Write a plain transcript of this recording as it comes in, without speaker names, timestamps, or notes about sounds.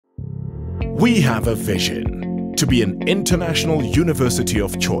We have a vision to be an international university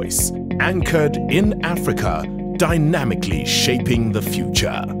of choice, anchored in Africa, dynamically shaping the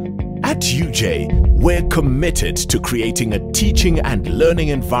future. At UJ, we're committed to creating a teaching and learning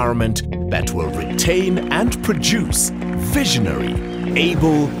environment that will retain and produce visionary,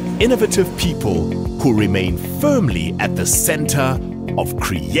 able, innovative people who remain firmly at the center of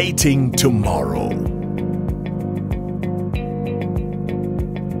creating tomorrow.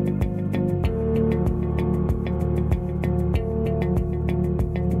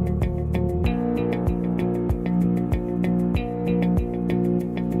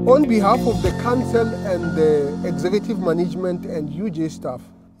 On behalf of the Council and the Executive Management and UJ staff,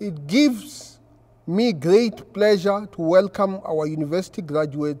 it gives me great pleasure to welcome our university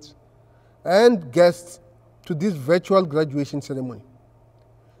graduates and guests to this virtual graduation ceremony.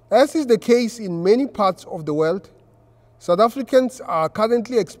 As is the case in many parts of the world, South Africans are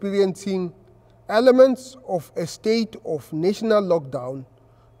currently experiencing elements of a state of national lockdown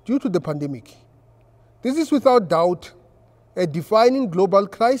due to the pandemic. This is without doubt a defining global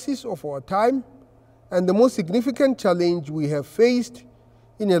crisis of our time and the most significant challenge we have faced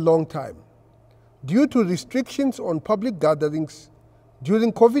in a long time. Due to restrictions on public gatherings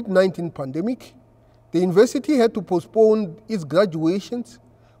during COVID-19 pandemic, the university had to postpone its graduations,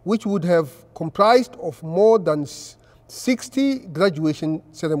 which would have comprised of more than 60 graduation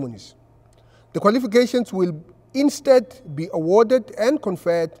ceremonies. The qualifications will instead be awarded and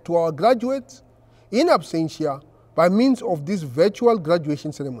conferred to our graduates in absentia by means of this virtual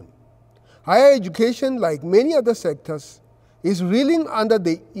graduation ceremony. Higher education, like many other sectors, is reeling under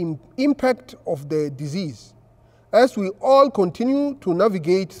the impact of the disease. As we all continue to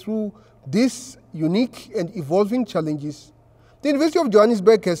navigate through these unique and evolving challenges, the University of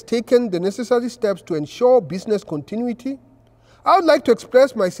Johannesburg has taken the necessary steps to ensure business continuity. I would like to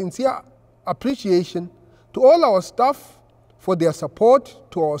express my sincere appreciation to all our staff for their support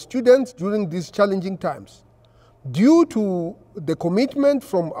to our students during these challenging times. Due to the commitment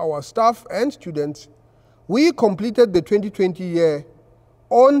from our staff and students, we completed the 2020 year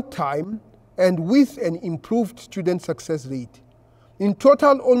on time and with an improved student success rate. In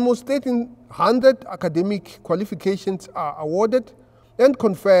total, almost 1,300 academic qualifications are awarded and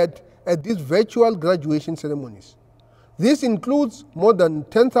conferred at these virtual graduation ceremonies. This includes more than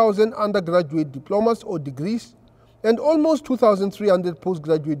 10,000 undergraduate diplomas or degrees and almost 2,300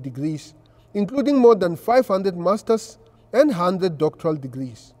 postgraduate degrees, including more than 500 master's and 100 doctoral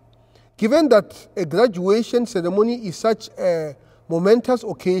degrees. Given that a graduation ceremony is such a momentous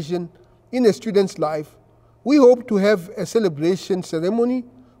occasion in a student's life, we hope to have a celebration ceremony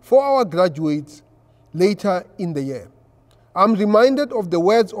for our graduates later in the year. I'm reminded of the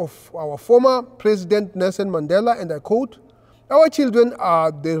words of our former President Nelson Mandela, and I quote, "Our children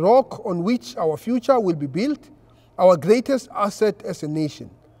are the rock on which our future will be built, our greatest asset as a nation.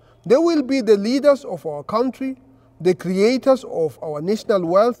 They will be the leaders of our country, the creators of our national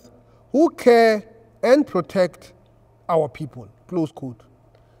wealth, who care and protect our people." Close quote.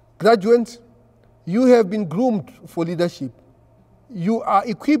 Graduates, you have been groomed for leadership. You are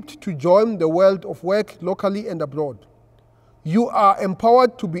equipped to join the world of work locally and abroad. You are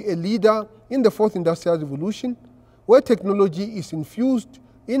empowered to be a leader in the fourth industrial revolution, where technology is infused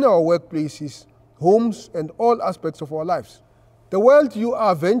in our workplaces, homes, and all aspects of our lives. The world you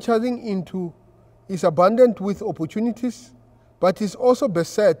are venturing into is abundant with opportunities, but is also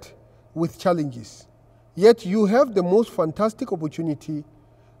beset with challenges. Yet you have the most fantastic opportunity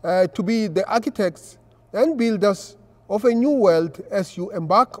to be the architects and builders of a new world as you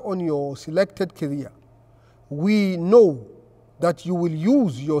embark on your selected career. We know that you will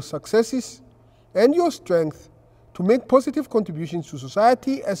use your successes and your strength to make positive contributions to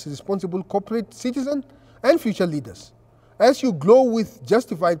society as responsible corporate citizens and future leaders. As you glow with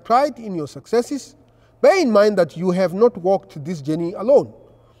justified pride in your successes, bear in mind that you have not walked this journey alone.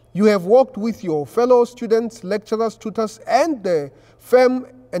 You have walked with your fellow students, lecturers, tutors, and the firm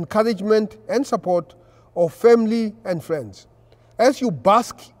encouragement and support of family and friends. As you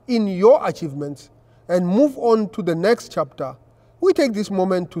bask in your achievements and move on to the next chapter, we take this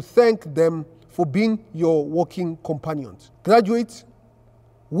moment to thank them for being your walking companions. Graduates,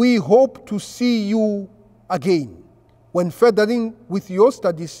 we hope to see you again when furthering with your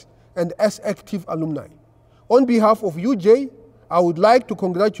studies and as active alumni. On behalf of UJ, I would like to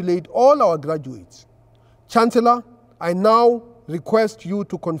congratulate all our graduates. Chancellor, I now request you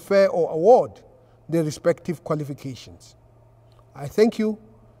to confer or award their respective qualifications. I thank you.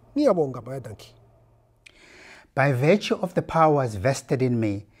 Ngiyabonga bayadanki. By virtue of the powers vested in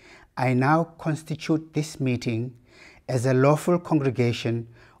me, I now constitute this meeting as a lawful congregation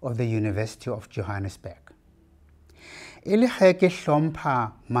of the University of Johannesburg. E le ge ke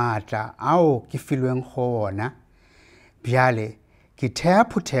hlompha maatla ao ke filweng go ona, bjale ke thea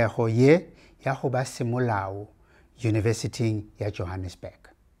phuthego ye ya go ba semolao University ya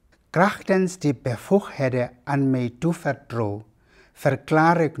Johannesburg. Krachtens die bevoegdheden aan my toevertrouw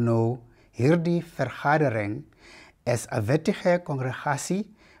verklaar ek nou hierdie vergadering as 'n wettige kongregasie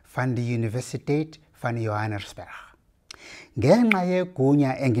van die Universiteit van Johannesburg. Ngenxa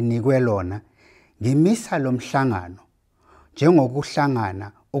yegunya enginikwe lona, ngimisa lo mhlangano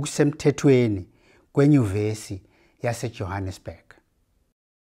njengokuhlangana okusemthethweni kwenyuvesi yase-Johannesburg.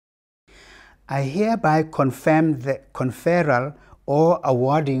 I hereby confirm the conferral or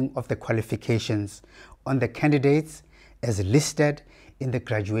awarding of the qualifications on the candidates as listed in the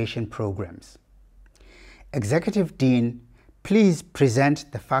graduation programs. Executive Dean, please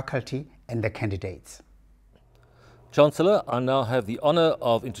present the faculty and the candidates. Chancellor, I now have the honour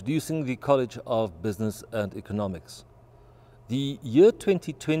of introducing the College of Business and Economics. The year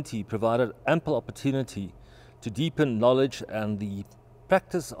 2020 provided ample opportunity to deepen knowledge and the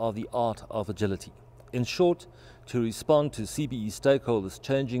practice of the art of agility. In short, to respond to CBE stakeholders'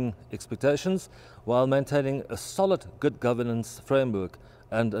 changing expectations while maintaining a solid good governance framework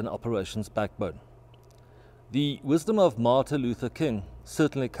and an operations backbone. The wisdom of Martin Luther King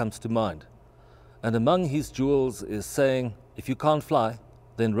certainly comes to mind, and among his jewels is saying, if you can't fly,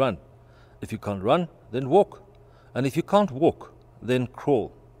 then run. If you can't run, then walk. And if you can't walk, then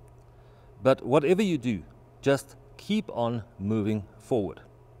crawl. But whatever you do, just keep on moving forward.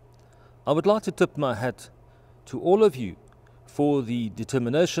 I would like to tip my hat to all of you for the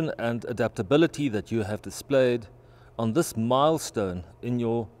determination and adaptability that you have displayed on this milestone in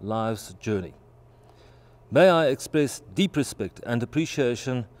your life's journey. May I express deep respect and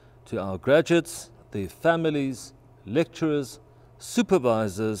appreciation to our graduates, their families, lecturers,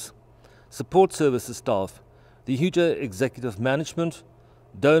 supervisors, support services staff, the HUJA executive management,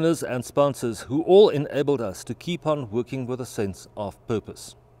 donors and sponsors who all enabled us to keep on working with a sense of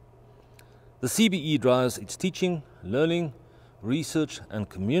purpose. The CBE drives its teaching, learning, research and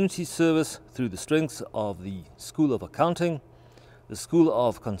community service through the strengths of the School of Accounting, the School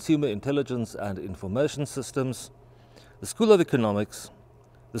of Consumer Intelligence and Information Systems, the School of Economics,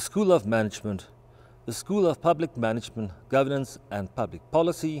 the School of Management, the School of Public Management, Governance and Public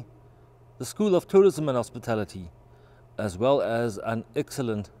Policy, the School of Tourism and Hospitality, as well as an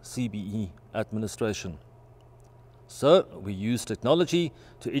excellent CBE administration. So, we use technology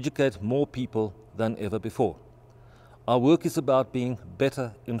to educate more people than ever before. Our work is about being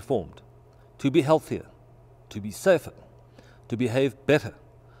better informed, to be healthier, to be safer, to behave better,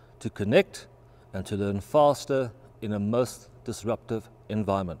 to connect and to learn faster in a most disruptive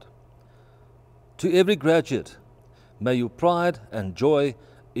environment. To every graduate, may your pride and joy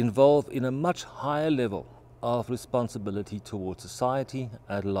involve in a much higher level of responsibility towards society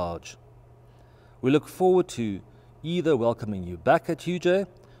at large. We look forward to either welcoming you back at HUJA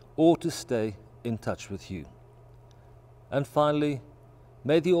or to stay in touch with you. And finally,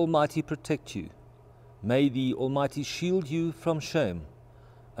 may the Almighty protect you, may the Almighty shield you from shame,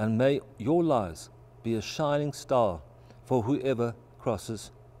 and may your lives be a shining star for whoever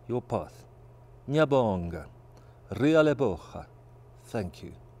crosses your path. Nyabonga, Rialebocha. Thank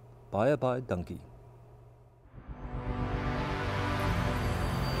you. Bye bye, dankie.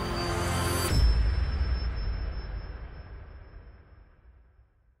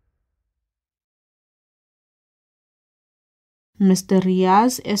 Mr.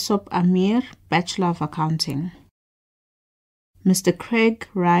 Riaz Esop Amir, Bachelor of Accounting. Mr. Craig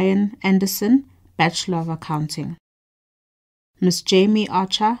Ryan Anderson, Bachelor of Accounting. Ms. Jamie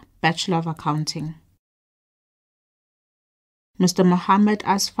Archer, Bachelor of Accounting. Mr. Mohammed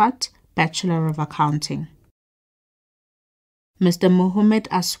Asfat, Bachelor of Accounting. Mr. Muhammad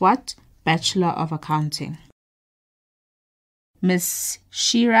Aswat, Bachelor of Accounting. Ms.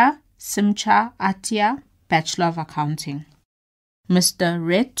 Shira Simcha Atia, Bachelor of Accounting. Mr.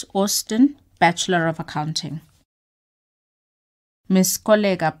 Rhett Austin, Bachelor of Accounting. Ms.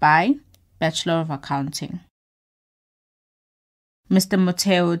 Kolega Bai, Bachelor of Accounting. Mr.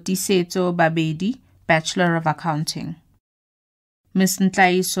 Moteo Diseto Babedi, Bachelor of Accounting. Ms.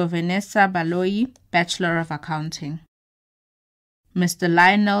 Ntlaiso Vanessa Baloyi, Bachelor of Accounting. Mr.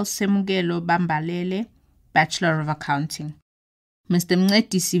 Lionel Semugelo Bambalele, Bachelor of Accounting. Mr.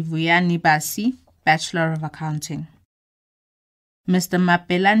 Mncedisi Vuyani Basi, Bachelor of Accounting. Mr.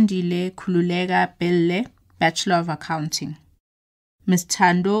 Mapelandile Khululeka Belle, Bachelor of Accounting. Ms.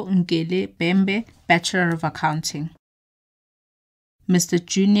 Thando Ngele Bembe, Bachelor of Accounting. Mr.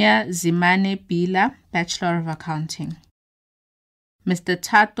 Junior Zimane Bila, Bachelor of Accounting. Mr.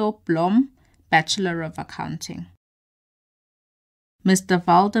 Tato Blom, Bachelor of Accounting. Mr.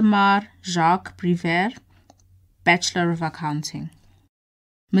 Valdemar Jacques Briver, Bachelor of Accounting.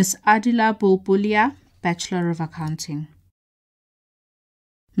 Ms. Adila Bulbulia, Bachelor of Accounting.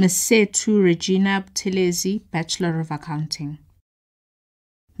 Ms. Setu Regina Buthelezi, Bachelor of Accounting.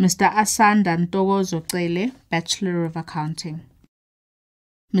 Mr. Asanda Ntokozo Cele, Bachelor of Accounting.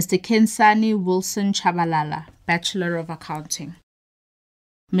 Mr. Kensani Wilson Chabalala, Bachelor of Accounting.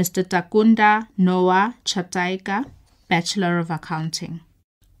 Mr. Takunda Noah Chataika, Bachelor of Accounting.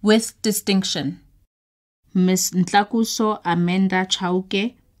 With distinction. Ms. Ntlakuso Amenda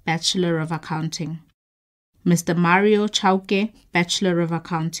Chauke, Bachelor of Accounting. Mr. Mario Chauke, Bachelor of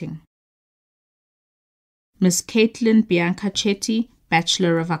Accounting. Ms. Caitlin Bianca Chetty,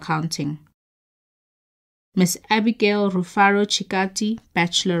 Bachelor of Accounting. Ms. Abigail Rufaro Chikati,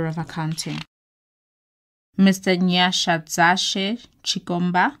 Bachelor of Accounting. Mr. Nyashadzashe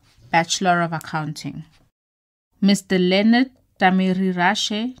Chikomba, Bachelor of Accounting. Mr. Leonard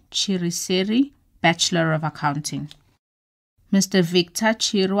Tamirirashe Chiriseri, Bachelor of Accounting. Mr. Victor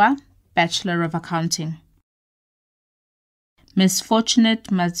Chirwa, Bachelor of Accounting. Ms. Fortunate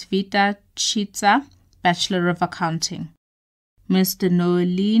Mazvita Chitsa, Bachelor of Accounting. Mr.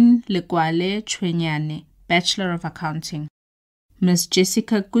 Noeline Lekwale Chwenyane, Bachelor of Accounting. Ms.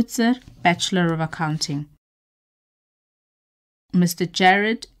 Jessica Gutzer, Bachelor of Accounting. Mr.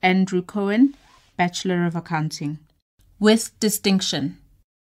 Jared Andrew Cohen, Bachelor of Accounting. With distinction.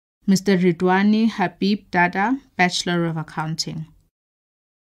 Mr. Ridwani Habib Dada, Bachelor of Accounting.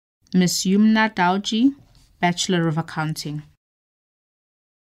 Ms. Yumna Dauji, Bachelor of Accounting.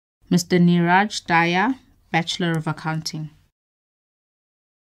 Mr. Niraj Daya, Bachelor of Accounting.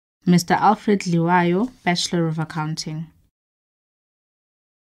 Mr. Alfred Liwayo, Bachelor of Accounting.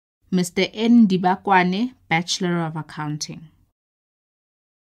 Mr. N. Dibakwane, Bachelor of Accounting.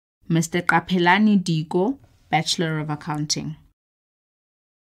 Mr. Kapelani Digo, Bachelor of Accounting.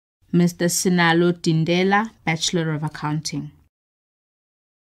 Mr. Sinalo Dindela, Bachelor of Accounting.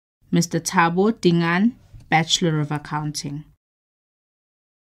 Mr. Thabo Dingan, Bachelor of Accounting.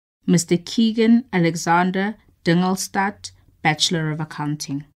 Mr. Keegan Alexander Dingelstadt, Bachelor of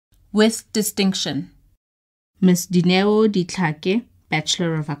Accounting. With distinction. Ms. Dineo Ditlake,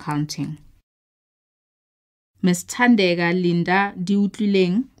 Bachelor of Accounting. Ms. Tandega Linda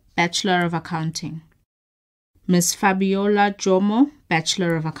Diutlileng, Bachelor of Accounting. Ms. Fabiola Jomo,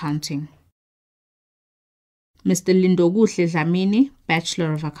 Bachelor of Accounting. Mr. Lindoguhle Dlamini,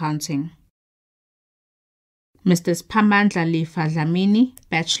 Bachelor of Accounting. Mr. Spamandla Lifa Dlamini,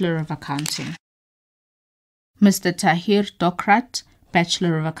 Bachelor of Accounting. Mr. Tahir Dokrat,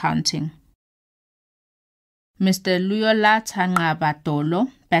 Bachelor of Accounting. Mr. Luyola Tangaba Dolo,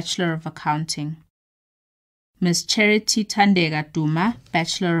 Bachelor of Accounting. Ms. Charity Tandega Duma,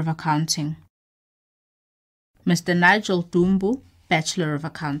 Bachelor of Accounting. Mr. Nigel Dumbu, Bachelor of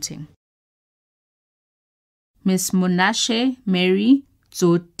Accounting. Ms. Munashe Mary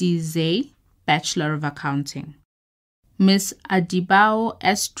Zodizei, Bachelor of Accounting. Ms. Adibao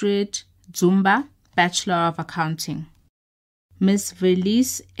Astrid Zumba, Bachelor of Accounting. Ms.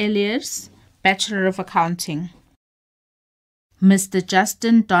 Velise Elias, Bachelor of Accounting. Mr.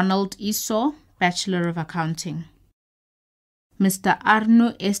 Justin Donald Iso, Bachelor of Accounting. Mr.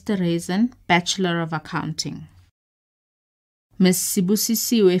 Arno Esterhazen, Bachelor of Accounting. Ms.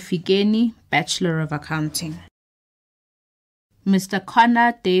 Sibusisiwe Figeni, Bachelor of Accounting. Mr.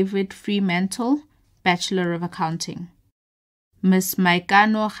 Connor David Fremantle, Bachelor of Accounting. Ms.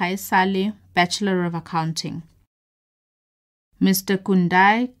 Maikano Haisale, Bachelor of Accounting. Mr.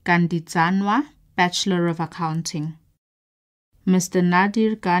 Kundai Gandizanwa, Bachelor of Accounting. Mr.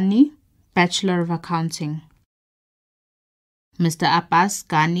 Nadir Ghani, Bachelor of Accounting. Mr. Abbas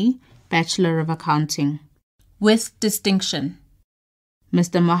Ghani, Bachelor of Accounting. With distinction.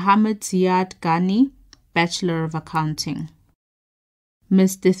 Mr. Mohammed Ziad Ghani, Bachelor of Accounting.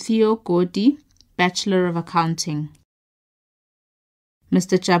 Mr. Theo Godi, Bachelor of Accounting.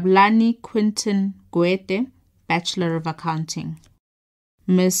 Mr. Jablani Quinton Goete, Bachelor of Accounting.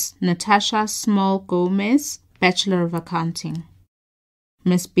 Ms. Natasha Small Gomez, Bachelor of Accounting.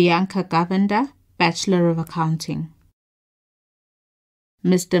 Ms. Bianca Gavenda, Bachelor of Accounting.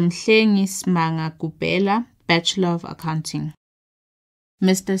 Mr. Mhlengi Smanga Gubela, Bachelor of Accounting.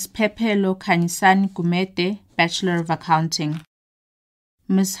 Mr. Pepelo Kanyisani Gumete, Bachelor of Accounting.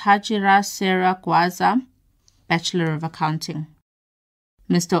 Ms. Hajira Sarah Gwaza, Bachelor of Accounting.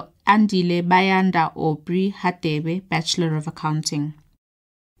 Mr. Andile Bayanda Aubrey Hadebe, Bachelor of Accounting.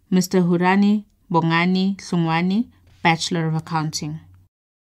 Mr. Hurani Bongani Hlungwani, Bachelor of Accounting.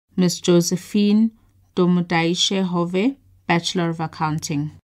 Ms. Josephine Domudaishe Hove, Bachelor of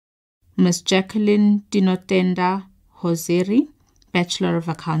Accounting. Ms. Jacqueline Dinotenda Hoseri, Bachelor of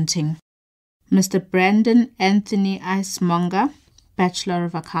Accounting. Mr. Brandon Anthony Icemonger, Bachelor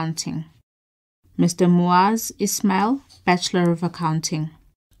of Accounting. Mr. Muaz Ismail, Bachelor of Accounting.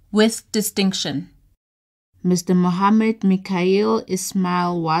 With distinction. Mr. Mohammed Mikhail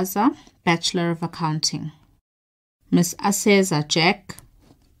Ismail Waza, Bachelor of Accounting. Ms. Aseza Jack,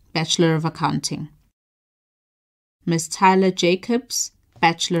 Bachelor of Accounting. Ms. Tyler Jacobs,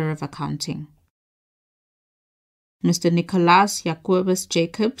 Bachelor of Accounting. Mr. Nicholas Jacobus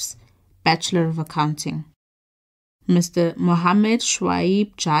Jacobs, Bachelor of Accounting. Mr. Mohammed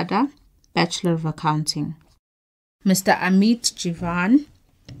Shwaib Jada, Bachelor of Accounting. Mr. Amit Jivan,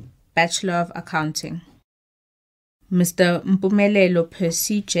 Bachelor of Accounting. Mr. Mpumelelo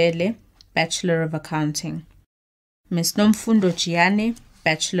Percy Jele, Bachelor of Accounting. Ms. Nomfundo Gianni,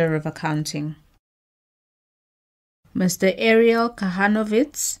 Bachelor of Accounting. Mr. Ariel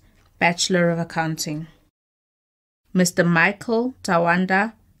Kahanovitz, Bachelor of Accounting. Mr. Michael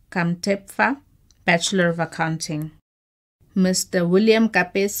Tawanda Kamtepfa, Bachelor of Accounting. Mr. William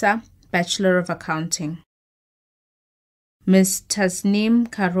Kapesa, Bachelor of Accounting. Ms. Tasneem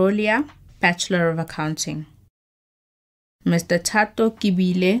Karolia, Bachelor of Accounting. Mr. Tato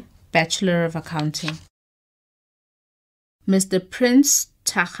Kibile, Bachelor of Accounting. Mr. Prince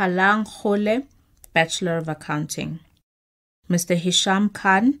Takhalang Khole, Bachelor of Accounting. Mr. Hisham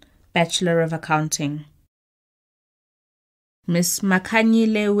Khan, Bachelor of Accounting. Ms.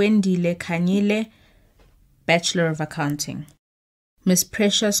 Makanyile Wendile Kanyile, Bachelor of Accounting. Ms.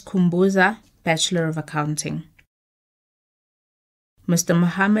 Precious Kumbuza, Bachelor of Accounting. Mr.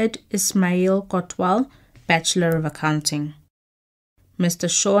 Mohammed Ismail Kotwal, Bachelor of Accounting. Mr.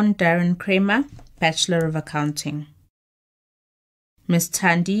 Sean Darren Kramer, Bachelor of Accounting. Ms.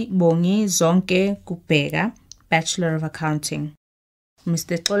 Tandi Bongi Zonke Kupega, Bachelor of Accounting.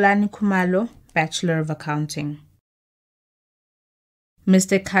 Mr. Tolani Kumalo, Bachelor of Accounting.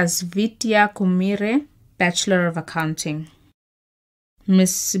 Mr. Kazvitia Kumire, Bachelor of Accounting.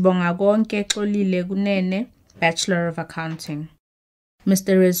 Ms. Sibongagonke Xolile Gunene, Bachelor of Accounting.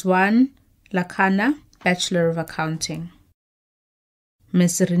 Mr. Rizwan Lakana, Bachelor of Accounting.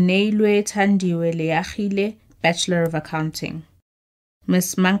 Ms. Renee Lue Tandiwe Leachile, Bachelor of Accounting.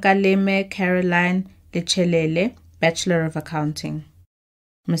 Ms. Mankaleme Caroline Lechelele, Bachelor of Accounting.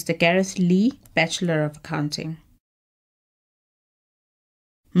 Mr. Gareth Lee, Bachelor of Accounting.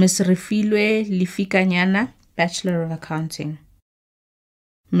 Ms. Refilwe Lifikanyana, Bachelor of Accounting.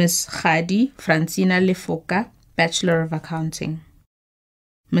 Ms. Khadi Francina Lefoka, Bachelor of Accounting.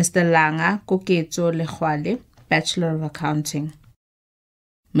 Mr. Langa Koketso Lechwale, Bachelor of Accounting.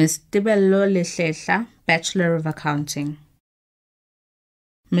 Ms. Tibello Lehlehla, Bachelor of Accounting.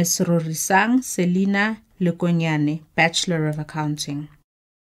 Ms. Rorisang Selina Lekonyane, Bachelor of Accounting.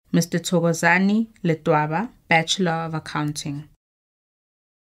 Mr. Togozani Letwaba, Bachelor of Accounting.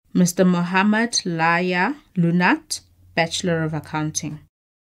 Mr. Mohammad Laya Lunat, Bachelor of Accounting.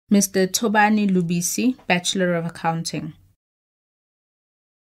 Mr. Tobani Lubisi, Bachelor of Accounting.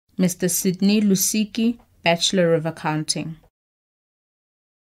 Mr. Sidney Lusiki, Bachelor of Accounting.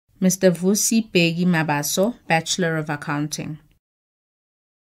 Mr. Vusi Begi Mabaso, Bachelor of Accounting.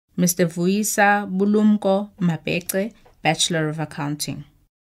 Mr. Vuisa Bulumko Mapeke, Bachelor of Accounting.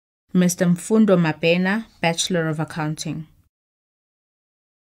 Mr. Mfundo Mapena, Bachelor of Accounting.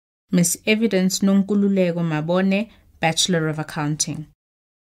 Ms. Evidence Nunkululego Mabone, Bachelor of Accounting.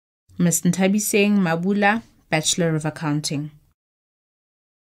 Ms. Ntabiseng Mabula, Bachelor of Accounting.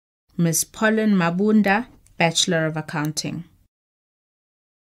 Ms. Pauline Mabunda, Bachelor of Accounting.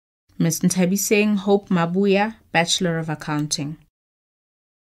 Ms. Ntabiseng Hope Mabuya, Bachelor of Accounting.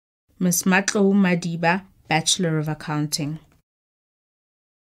 Ms. Matlo Madiba, Bachelor of Accounting.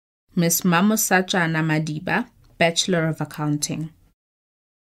 Ms. Mamosachana Madiba, Bachelor of Accounting.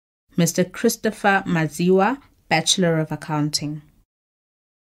 Mr. Christopher Maziwa, Bachelor of Accounting.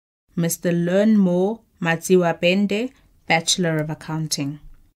 Mr. Learn Mo Maziwa Bende, Bachelor of Accounting.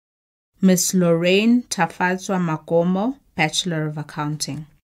 Ms. Lorraine Tafatswa Magomo, Bachelor of Accounting.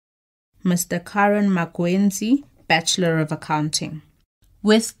 Mr. Karen Magwenzi, Bachelor of Accounting.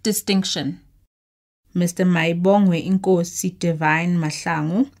 With distinction. Mr. Maibongwe Inkosi Divine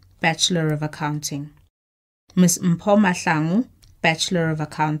Mahlangu, Bachelor of Accounting. Ms. Mpho Mahlangu, Bachelor of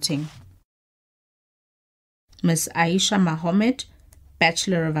Accounting. Ms. Aisha Mohammed,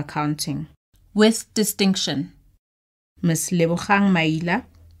 Bachelor of Accounting. With distinction. Ms. Lebogang Maila,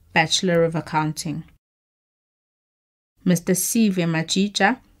 Bachelor of Accounting. Mr. Sive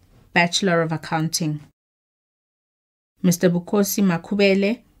Majija, Bachelor of Accounting. Mr. Bukosi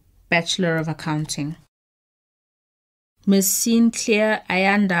Makubele, Bachelor of Accounting. Ms. Sinclair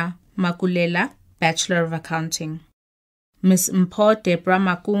Ayanda Makulela, Bachelor of Accounting. Ms. Mpho Deborah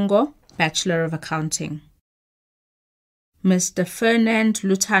Makungo, Bachelor of Accounting. Mr. Fernand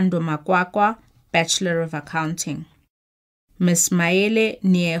Lutando Makwakwa, Bachelor of Accounting. Ms. Maele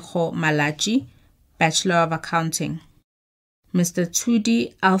Nieho Malachi, Bachelor of Accounting. Mr.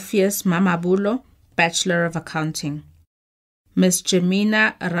 Tudi Alpheus Mamabulo, Bachelor of Accounting. Ms.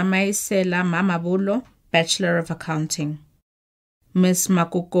 Jamina Ramaisela Mamabulo, Bachelor of Accounting. Ms.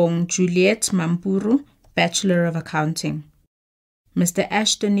 Makukong Juliet Mampuru, Bachelor of Accounting. Mr.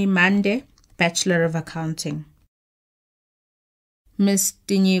 Ashtoni Mande, Bachelor of Accounting. Ms.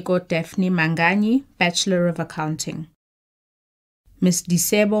 Dinigo Daphne Mangani, Bachelor of Accounting. Ms.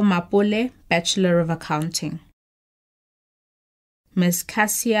 Disebo Mapole, Bachelor of Accounting. Ms.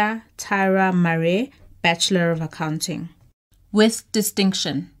 Cassia Tyra Mare, Bachelor of Accounting. With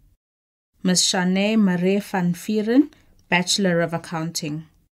distinction. Ms. Shanae Marie van Vieren, Bachelor of Accounting.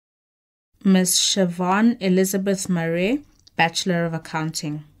 Ms. Siobhan Elizabeth Mare, Bachelor of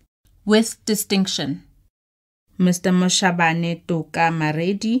Accounting. With distinction. Mr. Moshabane Toka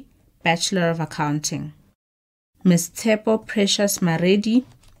Maredi, Bachelor of Accounting. Ms. Tepo Precious Maredi,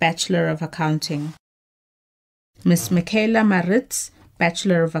 Bachelor of Accounting. Ms. Michaela Maritz,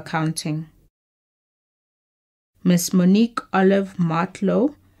 Bachelor of Accounting. Ms. Monique Olive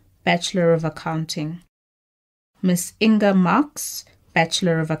Martlow, Bachelor of Accounting. Ms. Inga Marks,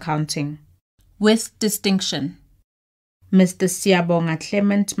 Bachelor of Accounting. With distinction. Mr. Siabonga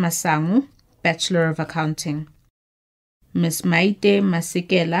Clement Masangu, Bachelor of Accounting. Ms. Maite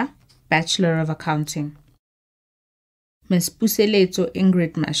Masikela, Bachelor of Accounting. Ms. Puseleto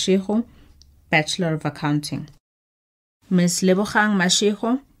Ingrid Masheho, Bachelor of Accounting. Ms. Lebogang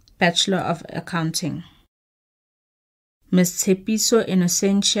Masheho, Bachelor of Accounting. Ms. Tshepiso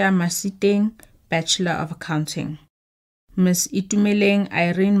Innocentia Masiteng, Bachelor of Accounting. Ms. Itumeleng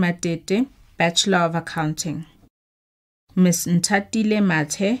Irene Matete, Bachelor of Accounting. Ms. Ntatile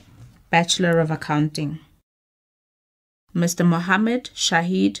Mathe, Bachelor of Accounting. Mr. Mohammed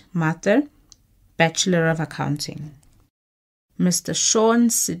Shahid Mathur, Bachelor of Accounting. Mr. Sean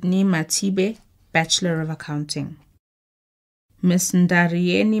Sidney Matibe, Bachelor of Accounting. Ms.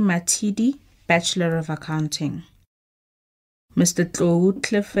 Ndarieni Matidi, Bachelor of Accounting. Mr. Tlou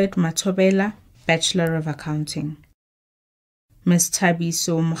Clifford Matobela, Bachelor of Accounting. Ms.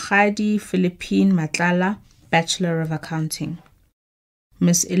 Tabiso Mkhadi Philippine Matlala, Bachelor of Accounting.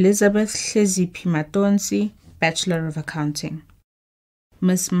 Ms. Elizabeth Hleziphi Matonsi, Bachelor of Accounting.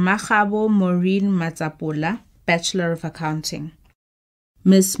 Ms. Mahabo Maureen Matsapola, Bachelor of Accounting.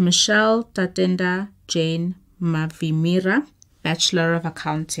 Ms. Michelle Tatenda Jane Mavimira, Bachelor of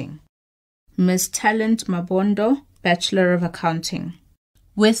Accounting. Ms. Talent Mabondo, Bachelor of Accounting.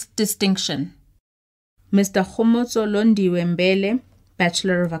 With distinction. Mr. Khomotso Londiwe Mbele,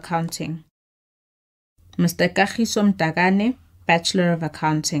 Bachelor of Accounting. Mr. Kagiso Mdagane, Bachelor of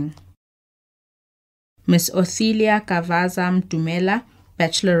Accounting. Ms. Othilia Kavaza Mdumela,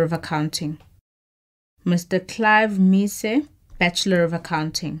 Bachelor of Accounting. Mr. Clive Mise, Bachelor of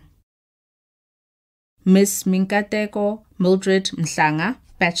Accounting. Ms. Minkateko Mildred Mhlanga,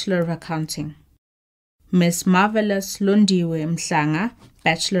 Bachelor of Accounting. Ms. Marvelous Londiwe Mhlanga,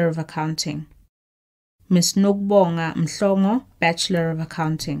 Bachelor of Accounting. Ms. Nokbonga Mhlongo, Bachelor of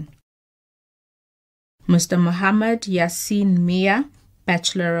Accounting. Mr. Muhammad Yassin Mia,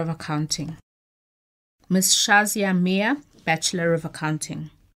 Bachelor of Accounting. Ms. Shazia Mia, Bachelor of Accounting.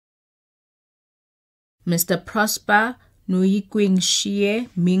 Mr. Prosper Nuyikwing Shie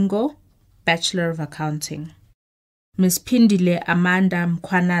Mingo, Bachelor of Accounting. Ms. Pindile Amanda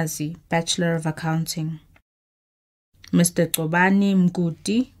Mkwanazi, Bachelor of Accounting. Mr. Tobani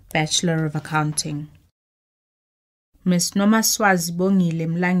Mguti, Bachelor of Accounting. Ms. Nomaswazi Bongile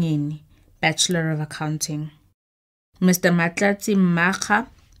Mlangeni, Bachelor of Accounting. Mr. Matlati Mmakha,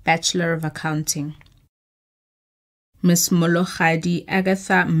 Bachelor of Accounting. Ms. Molokhadi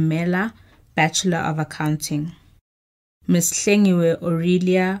Agatha Mmela, Bachelor of Accounting. Ms. Hlengiwe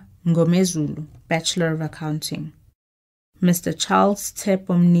Aurelia Ngomezulu, Bachelor of Accounting. Mr. Charles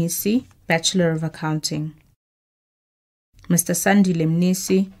Tepo Mnisi, Bachelor of Accounting. Mr. Sandile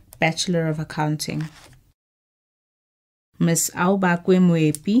Mnisi, Bachelor of Accounting. Ms. Aubakwe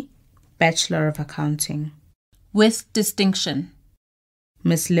Mwepi, Bachelor of Accounting. With distinction.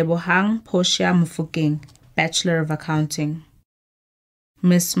 Ms. Lebohang Portia Mufokeng, Bachelor of Accounting.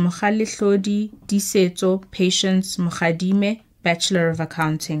 Ms. Mokhalihlodi Disetso Patience Mokhadime, Bachelor of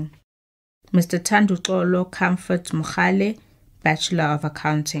Accounting. Mr. Tandutolo Comfort Mokhale, Bachelor of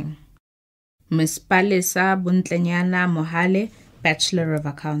Accounting. Ms. Palesa Buntlenyana Mohale, Bachelor of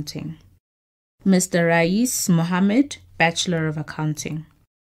Accounting. Mr. Rais Mohammed, Bachelor of Accounting.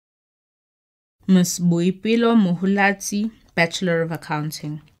 Ms. Boipelo Mohulatsi, Bachelor of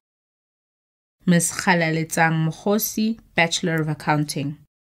Accounting. Ms. Khalaletsang Mokhosi, Bachelor of Accounting.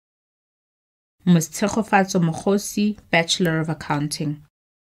 Ms. Tshegofatso Mokhosi, Bachelor of Accounting.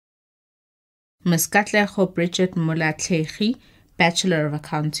 Ms. Katlego Bridget Molatlegi, Bachelor of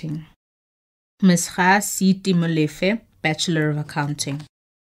Accounting. Ms. Kha Siti Molefe, Bachelor of Accounting.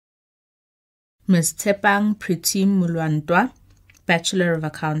 Ms. Tepang Priti Mulwantwa, Bachelor of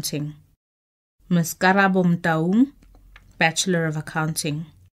Accounting. Ms. Karabo Mtaung, Bachelor of Accounting.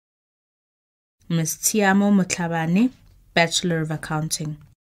 Ms. Tiamo Motlhabane, Bachelor of Accounting.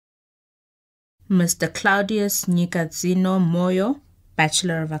 Mr. Claudius Nyikadzino Moyo,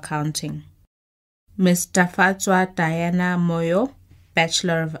 Bachelor of Accounting. Ms. Tafatswa Diana Moyo,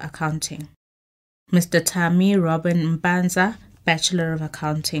 Bachelor of Accounting. Mr. Tami Robin Mbanza, Bachelor of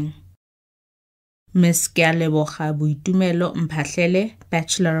Accounting. Ms. Gyaleboga Boitumelo Mphahlele,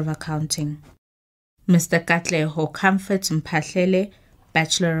 Bachelor of Accounting. Mr. Katleho Comfort Mphahlele,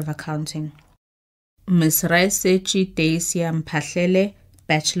 Bachelor of Accounting. Ms. Raisechi Dacia Mphahlele,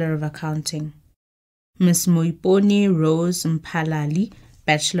 Bachelor of Accounting. Ms. Moiponi Rose Mphalali,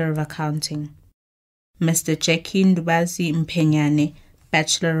 Bachelor of Accounting. Mr. Jackie Ndubazi Mpenyane,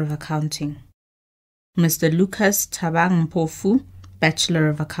 Bachelor of Accounting. Mr. Lucas Tabang Mpofu, Bachelor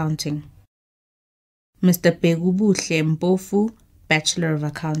of Accounting. Mr. Begubuhle Mpofu, Bachelor of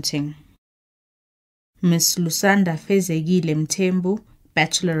Accounting. Ms. Lusanda Fezegile Mtembu,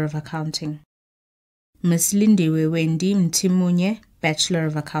 Bachelor of Accounting. Ms. Lindiwe Wendi Mtimunye, Bachelor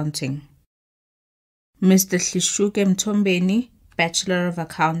of Accounting. Mr. Hlishuke Mtombeni, Bachelor of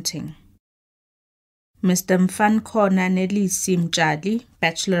Accounting. Mr. Mfankona Nelisi Mjali,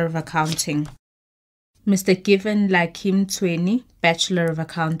 Bachelor of Accounting. Mr. Given Lakim Tweni, Bachelor of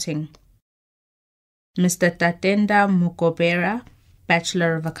Accounting. Mr. Tatenda Mugobera,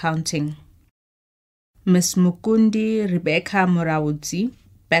 Bachelor of Accounting. Ms. Mukundi Rebecca Murawudzi,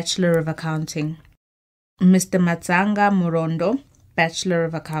 Bachelor of Accounting. Mr. Matsanga Murondo, Bachelor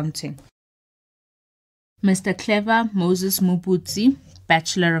of Accounting. Mr. Clever Moses Mubutsi,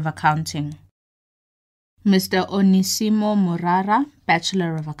 Bachelor of Accounting. Mr. Onisimo Murara,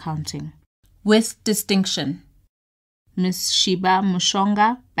 Bachelor of Accounting. With distinction. Ms. Shiba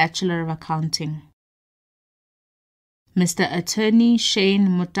Mushonga, Bachelor of Accounting. Mr. Attorney Shane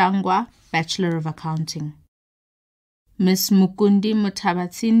Mutangwa, Bachelor of Accounting. Ms. Mukundi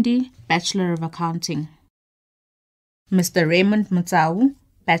Mutabatsindi, Bachelor of Accounting. Mr. Raymond Mutsawu,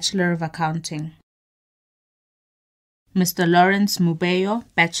 Bachelor of Accounting. Mr. Lawrence Mubeyo,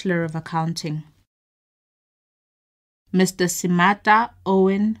 Bachelor of Accounting. Mr. Simata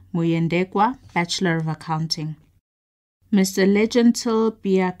Owen Muyendekwa, Bachelor of Accounting. Mr. Legentil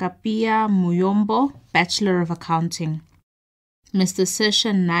Biakapia Muyombo, Bachelor of Accounting. Mr.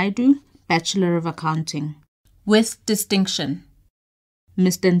 Session Naidu, Bachelor of Accounting. With distinction.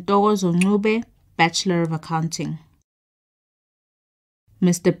 Mr. Ntokozo Ncube, Bachelor of Accounting.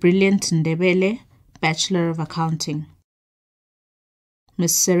 Mr. Brilliant Ndebele, Bachelor of Accounting.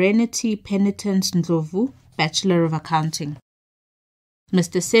 Ms. Serenity Penitence Ndlovu, Bachelor of Accounting.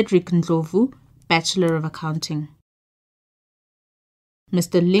 Mr. Cedric Ndlovu, Bachelor of Accounting.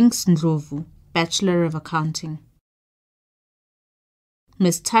 Mr. Links Ndlovu, Bachelor of Accounting.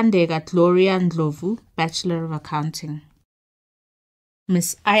 Ms. Tandega Gloria Ndlovu, Bachelor of Accounting.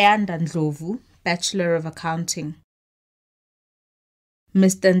 Ms. Ayanda Ndlovu, Bachelor of Accounting.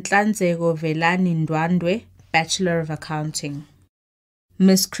 Mr. Nhlanzeko Velani Ndwandwe, Bachelor of Accounting.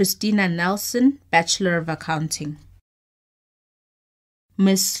 Ms. Christina Nelson, Bachelor of Accounting.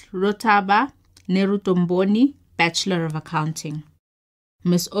 Ms. Rotaba Nerutomboni, Bachelor of Accounting.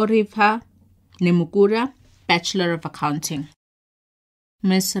 Ms. Oripa Nemukura, Bachelor of Accounting.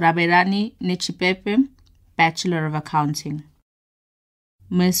 Ms. Raberani Nechipepe, Bachelor of Accounting.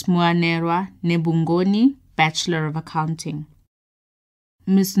 Ms. Muanerwa Nebungoni, Bachelor of Accounting.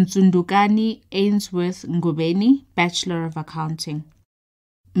 Ms. Ntsundukani Ainsworth Ngobeni, Bachelor of Accounting.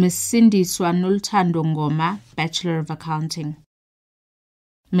 Ms. Cindy Swanulthando Ngoma, Bachelor of Accounting.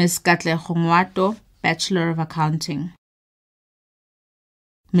 Ms. Katlego Ngwato, Bachelor of Accounting.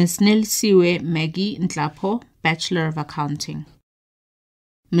 Ms. Nilsiwe Maggie Ntlapho, Bachelor of Accounting.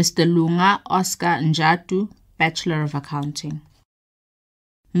 Mr. Lunga Oscar Njatu, Bachelor of Accounting.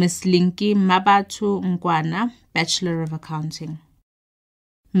 Ms. Linki Mabatu Ngwana, Bachelor of Accounting.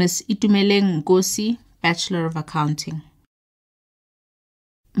 Ms. Itumeleng Ngosi, Bachelor of Accounting.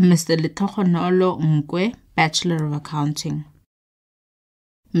 Mr. Letogonolo Nkwe, Bachelor of Accounting.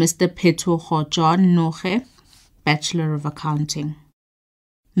 Mr. Petogo John Noge, Bachelor of Accounting.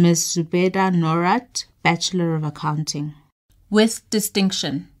 Ms. Zubeda Norat, Bachelor of Accounting. With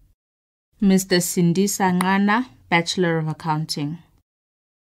distinction. Mr. Sindisa Ngana, Bachelor of Accounting.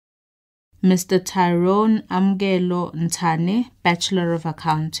 Mr. Tyrone Amgelo Ntane, Bachelor of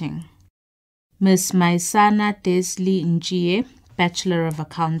Accounting. Ms. Maisana Desley Njie, Bachelor of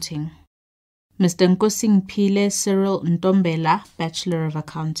Accounting. Mr. Nkosingphile Cyril Ntombela, Bachelor of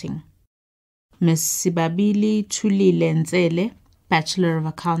Accounting. Ms. Sibabili Thulile Nzele, Bachelor of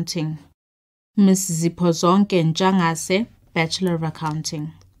Accounting. Ms. Ziphozonke Njangase, Bachelor of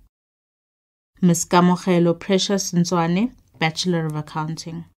Accounting. Ms. Kamohelo Precious Nzwane, Bachelor of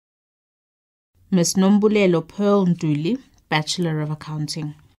Accounting. Ms. Nombulelo Pearl Nduli, Bachelor of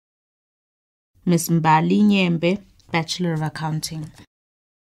Accounting. Ms. Mbali Nyembe, Bachelor of Accounting.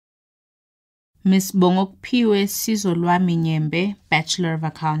 Ms. Bongokpiwe Sizolwami Nyembe, Bachelor of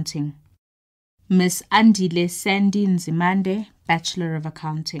Accounting. Ms. Andile Sandy Nzimande, Bachelor of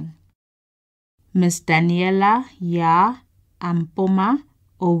Accounting. Ms. Daniela Ya Ampoma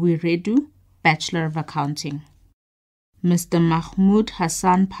Owiredu, Bachelor of Accounting. Mr. Mahmoud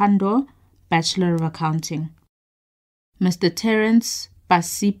Hassan Pando, Bachelor of Accounting. Mr. Terence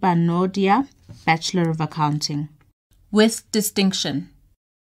Basipa Nodia, Bachelor of Accounting. With distinction.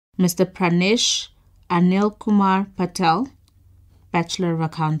 Mr. Pranesh Anil Kumar Patel, Bachelor of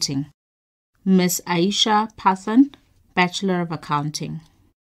Accounting. Ms. Aisha Pathan, Bachelor of Accounting.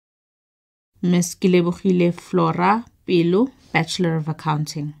 Ms. Gilebohile Flora Pilu, Bachelor of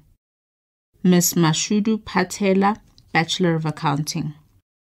Accounting. Ms. Mashudu Patela, Bachelor of Accounting.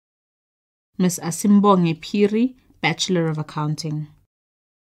 Ms. Asimbonge Piri, Bachelor of Accounting.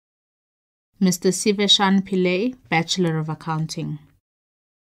 Mr. Siveshan Pillay, Bachelor of Accounting.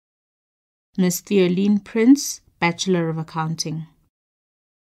 Ms. Theoline Prince, Bachelor of Accounting.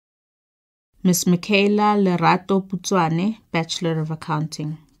 Ms. Michaela Lerato Putswane, Bachelor of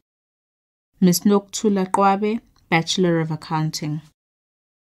Accounting. Ms. Noktula Kwabe, Bachelor of Accounting.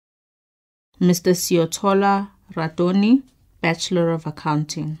 Mr. Siotola Radoni, Bachelor of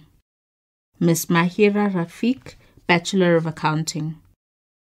Accounting. Ms. Mahira Rafiq, Bachelor of Accounting.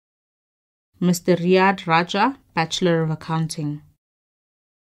 Mr. Riyad Raja, Bachelor of Accounting.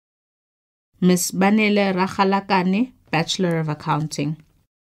 Ms. Banele Rakhalakane, Bachelor of Accounting.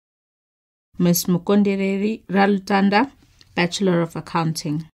 Ms. Mukondereri Ralutanda, Bachelor of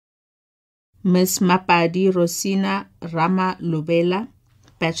Accounting. Ms. Mapadi Rosina Rama Lubela,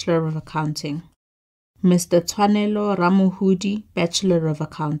 Bachelor of Accounting. Mr. Twanelo Ramuhudi, Bachelor of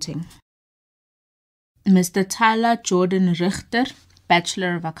Accounting. Mr. Tyler Jordan Richter,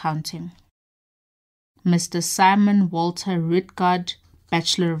 Bachelor of Accounting. Mr. Simon Walter Ritgard,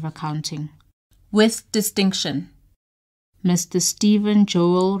 Bachelor of Accounting. With distinction. Mr. Stephen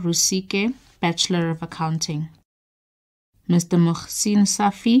Joel Rusike, Bachelor of Accounting. Mr. Muhsin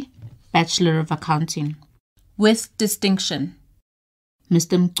Safi, Bachelor of Accounting. With distinction.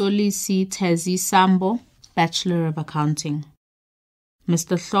 Mr. Mtoli C. Tezi Sambo, Bachelor of Accounting.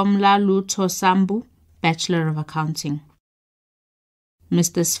 Mr. Hlomla Luto Sambu, Bachelor of Accounting.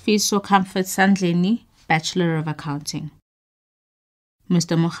 Mr. Sfiso Comfort Sandleni, Bachelor of Accounting.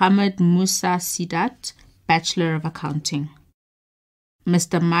 Mr. Mohammed Musa Sidat, Bachelor of Accounting.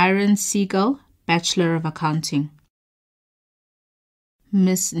 Mr. Myron Siegel, Bachelor of Accounting.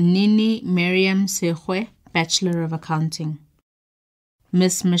 Ms. Nini Miriam Sehwe, Bachelor of Accounting.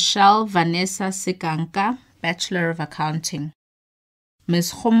 Ms. Michelle Vanessa Sikanka, Bachelor of Accounting.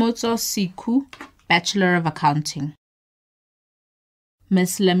 Ms. Khomotso Siku, Bachelor of Accounting.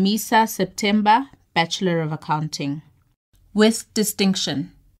 Ms. Lamisa September, Bachelor of Accounting. With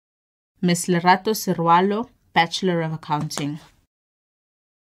distinction. Ms. Lerato Sirwalo, Bachelor of Accounting.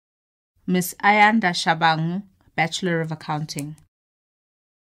 Ms. Ayanda Shabangu, Bachelor of Accounting.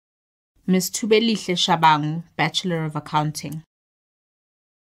 Ms. Tubelihle Shabangu, Bachelor of Accounting.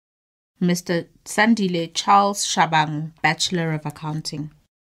 Mr. Sandile Charles Shabangu, Bachelor of Accounting.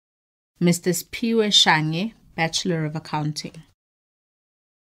 Mr. Spiwe Shange, Bachelor of Accounting.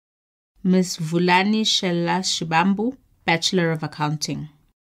 Ms. Vulani Shella Shibambu, Bachelor of Accounting.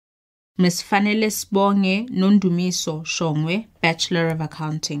 Ms. Fanele Sbonge Nondumiso Shongwe, Bachelor of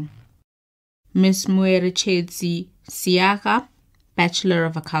Accounting. Ms. Muerechedzi Siaga, Bachelor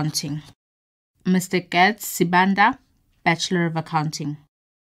of Accounting. Mr. Gats Sibanda, Bachelor of Accounting.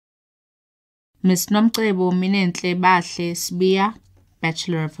 Ms. Nomcebo Minentle Bahle Sbia,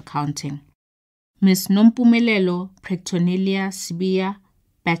 Bachelor of Accounting. Ms. Nompumelelo Prectonelia Sibia,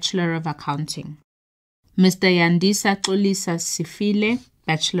 Bachelor of Accounting. Mr. Yandisa Xolisa Sifile,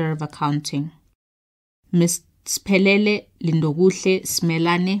 Bachelor of Accounting. Ms. Spelele Lindoguhle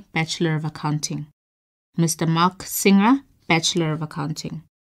Smelane, Bachelor of Accounting. Mr. Mark Singer, Bachelor of Accounting.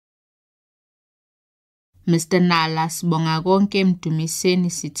 Mr. Nala Sibongakonke Mdumiseni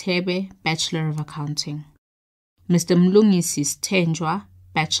Sithebe, Bachelor of Accounting. Mr. Mlungisi Stenjwa,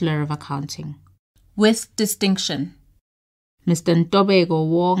 Bachelor of Accounting. With distinction. Mr. Ntobeko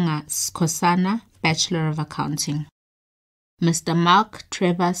Wonga Skosana, Bachelor of Accounting. Mr. Mark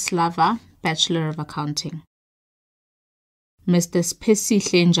Trevor Slava, Bachelor of Accounting. Mr.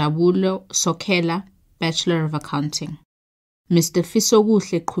 Spesihle Njabulo Sokela, Bachelor of Accounting. Mr.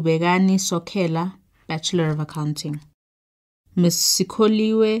 Fisokuhle Qhubekani Sokela, Bachelor of Accounting. Ms.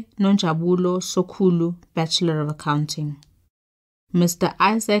 Sikoliwe Nonjabulo Sokulu, Bachelor of Accounting. Mr.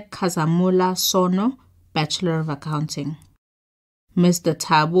 Isaac Kazamula Sono, Bachelor of Accounting. Mr.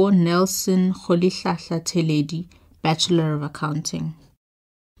 Thabo Nelson Kholihlahla Teledi, Bachelor of Accounting.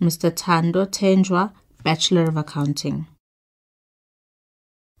 Mr. Thando Tenjwa, Bachelor of Accounting.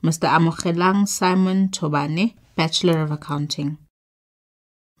 Mr. Amogelang Simon Tobane, Bachelor of Accounting.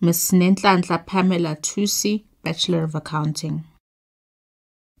 Ms. Nenhlanhla Pamela Tusi, Bachelor of Accounting.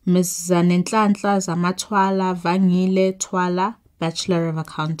 Ms. Zanenhlanhla Zamatwala Vangile Twala, Bachelor of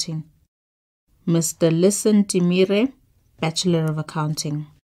Accounting. Mr. Listen Timire, Bachelor of Accounting.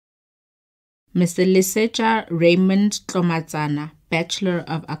 Mr. Liseja Raymond Tlomatsana, Bachelor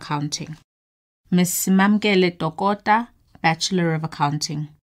of Accounting. Ms. Simamkele Tokota, Bachelor of Accounting.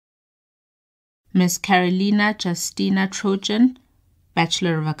 Ms. Carolina Justina Trojan,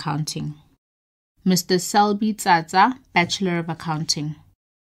 Bachelor of Accounting. Mr. Selby Tsaza, Bachelor of Accounting.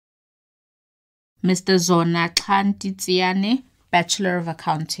 Mr. Zona Khanti Tsiane, Bachelor of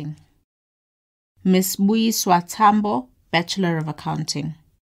Accounting. Ms. Buyiswa Tambo, Bachelor of Accounting.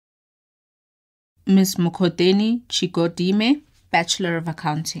 Ms. Mukodeni Chigodime, Bachelor of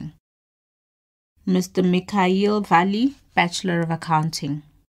Accounting. Mr. Mikhail Valley, Bachelor of Accounting.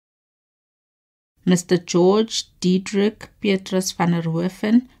 Mr. George Diedrich Pietrus van der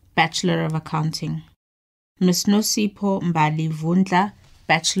Werfen, Bachelor of Accounting. Ms. Nosipho Mbali Vundla,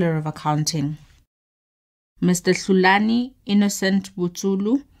 Bachelor of Accounting. Mr. Hlulani Innocent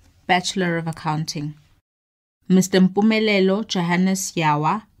Butsulu, Bachelor of Accounting. Mr. Mpumelelo Johannes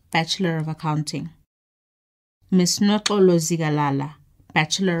Yawa, Bachelor of Accounting. Ms. Noxolo Zigalala,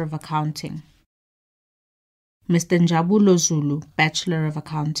 Bachelor of Accounting. Mr. Njabulo Zulu, Bachelor of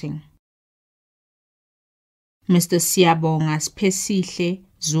Accounting. Mr. Siyabonga Spesihle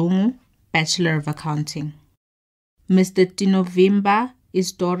Zungu, Bachelor of Accounting. Mr. Tinovimba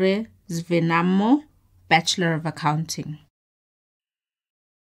Isdore Zvenamo, Bachelor of Accounting.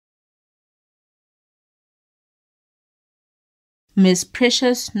 Ms.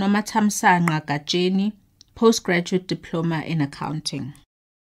 Precious Nomathamsanga Gajeni, Postgraduate Diploma in Accounting.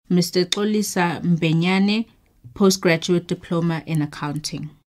 Mr. Xolisa Mbenyane, Postgraduate Diploma in Accounting.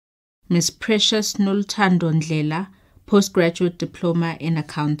 Ms. Precious Noluthando Ndlela, Postgraduate Diploma in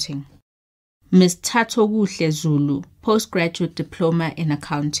Accounting. Ms. Thatokuhle Zulu, Postgraduate Diploma in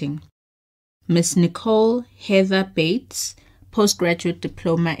Accounting. Ms. Nicole Heather Bates, Postgraduate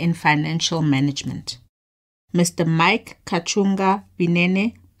Diploma in Financial Management. Mr. Mike Kachunga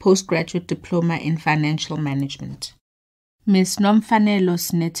Binene, Postgraduate Diploma in Financial Management. Ms. Nomfanelo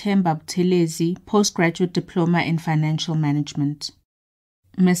Snethemba Buthelezi, Postgraduate Diploma in Financial Management.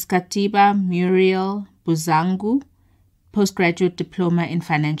 Ms. Katiba Muriel Buzangu, Postgraduate Diploma in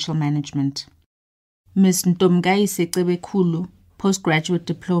Financial Management. Ms. Ntomgayise Cebekhulu, Postgraduate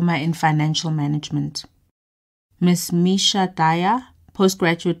Diploma in Financial Management. Ms. Misha Daya,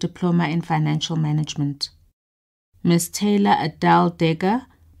 Postgraduate Diploma in Financial Management. Ms. Taylor Adele Dega,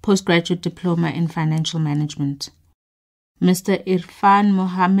 Postgraduate Diploma in Financial Management. Mr. Irfan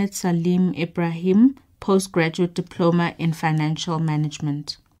Mohammed Salim Ibrahim, Postgraduate Diploma in Financial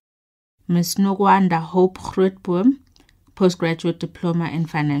Management. Ms. Nogwanda Hope Grootboom, Postgraduate Diploma in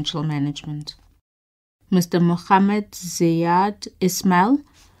Financial Management. Mr. Mohammed Ziyad Ismail,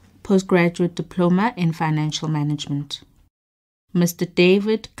 Postgraduate Diploma in Financial Management. Mr.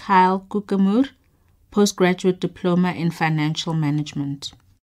 David Kyle Kukamur, Postgraduate Diploma in Financial Management.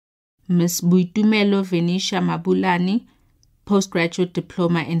 Ms. Buitumelo Venetia Mabulani, Postgraduate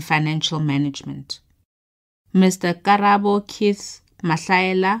Diploma in Financial Management. Mr. Karabo Keith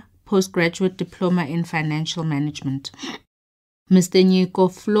Mahlaela, Postgraduate Diploma in Financial Management. Mr. Nyiko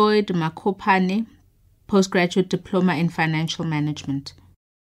Floyd Makopane, Postgraduate Diploma in Financial Management.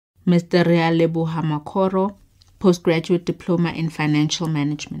 Mr. Realeboha Makoro, Postgraduate Diploma in Financial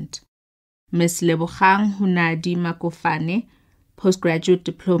Management. Ms. Lebogang Hunadi Makofane, Postgraduate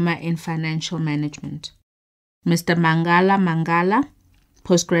Diploma in Financial Management. Mr. Mangala Mangala,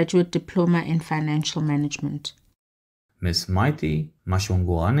 Postgraduate Diploma in Financial Management. Ms. Maiti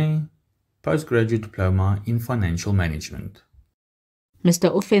Mashongwane, Postgraduate Diploma in Financial Management.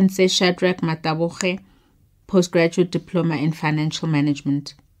 Mr. Ofense Shadrach Mataboge, Postgraduate Diploma in Financial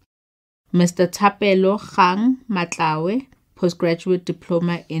Management. Mr. Thapelo Kgang Matlawe, Postgraduate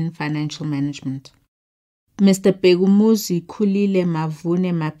Diploma in Financial Management. Mr. Begumuzi Khulile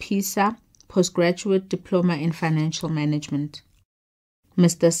Mavune Mapisa, Postgraduate Diploma in Financial Management.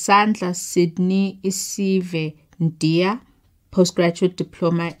 Mr. Sandla Sydney Isive Ndia, Postgraduate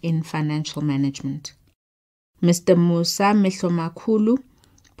Diploma in Financial Management. Mr. Musa Mehlomakulu,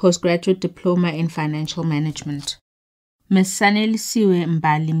 Postgraduate Diploma in Financial Management. Ms. Sanelisiwe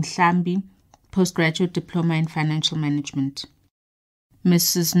Mbali Mhlambi, Postgraduate Diploma in Financial Management.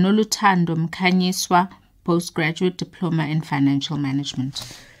 Mrs. Noluthando Mkhanyiswa, Postgraduate Diploma in Financial Management.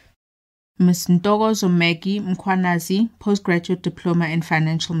 Ms. Ntokozo Maggie Mkhwanazi, Postgraduate Diploma in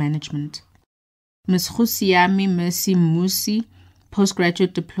Financial Management. Ms. Khusiyami Mercy Musi,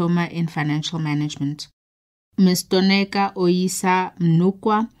 Postgraduate Diploma in Financial Management. Ms. Toneka Oyisa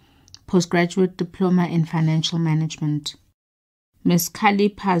Mnukwa, Postgraduate Diploma in Financial Management. Ms.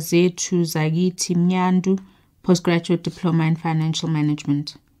 Khalipha Zethu Zagiti Mnyandu, Postgraduate Diploma in Financial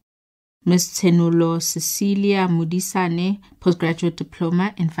Management. Ms. Tenulo Cecilia Mudisane, Postgraduate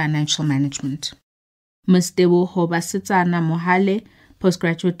Diploma in Financial Management. Ms. Deboho Basitsana Mohale,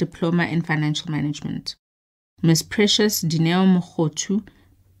 Postgraduate Diploma in Financial Management. Ms. Precious Dineo Mokhotu,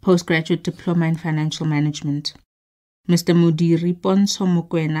 Postgraduate Diploma in Financial Management. Mr. Mudiri Ponso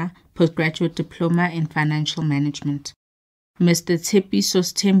Mokwena, Postgraduate Diploma in Financial Management. Mr. Tepiso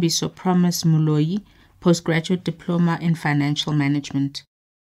Stembiso Promise Muloi, Postgraduate Diploma in Financial Management.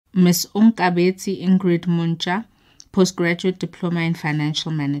 Ms. Unkabeti Ingrid Muncha, Postgraduate Diploma in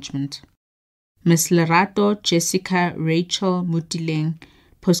Financial Management. Ms. Lerato Jessica Rachel Mutileng,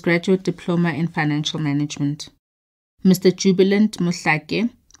 Postgraduate Diploma in Financial Management. Mr. Jubilant Muhlake,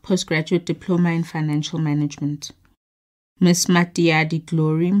 Postgraduate Diploma in Financial Management. Ms. Matiadi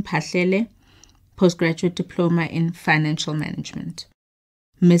Glory Mphahlele, Postgraduate Diploma in Financial Management.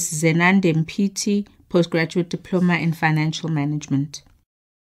 Ms. Zenande Mpiti, Postgraduate Diploma in Financial Management.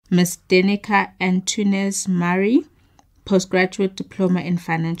 Ms. Denica Antunes Murray, Postgraduate Diploma in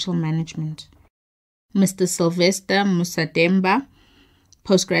Financial Management. Mr. Sylvester Musademba,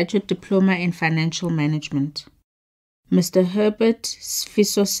 Postgraduate Diploma in Financial Management. Mr. Herbert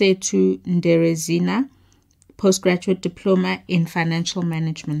Sfisosetu Nderezina, Postgraduate Diploma in Financial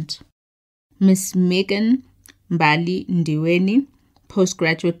Management. Ms. Megan Mbali Ndiweni,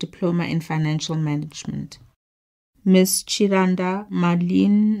 Postgraduate Diploma in Financial Management. Ms. Chiranda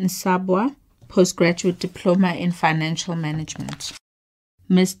Marlene Nsabwa, Postgraduate Diploma in Financial Management.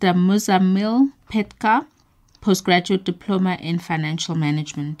 Mr. Muzamil Petka, Postgraduate Diploma in Financial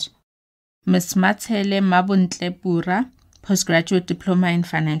Management. Ms. Mathele Mabuntle Pura, Postgraduate Diploma in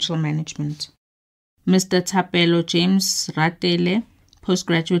Financial Management. Mr. Thapelo James Ratele,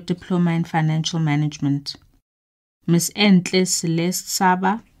 Postgraduate Diploma in Financial Management. Ms. Entle Celeste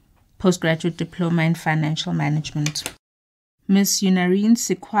Saba, Postgraduate Diploma in Financial Management. Ms. Yunarine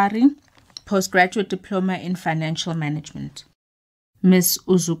Sikwari, Postgraduate Diploma in Financial Management. Ms.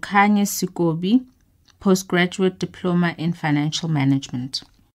 Uzukanye Sikobi, Postgraduate Diploma in Financial Management.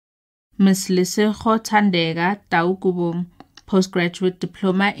 Ms. Liseho Tandega Taukubong, Postgraduate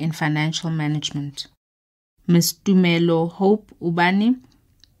Diploma in Financial Management. Ms. Dumelo Hope Ubani,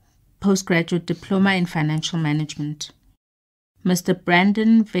 Postgraduate Diploma in Financial Management. Mr.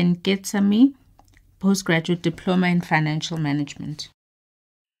 Brandon Venketsamy, Postgraduate Diploma in Financial Management.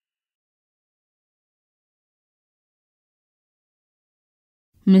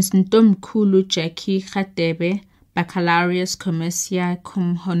 Ms. Ntomkhulu Jackie Khatebe, Baccalaureus Commercia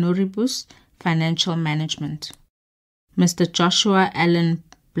cum Honoribus, Financial Management. Mr. Joshua Allen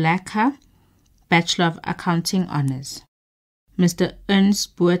Blacker, Bachelor of Accounting Honours. Mr.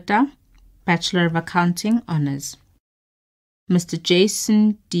 Ernst Buerta, Bachelor of Accounting Honours. Mr.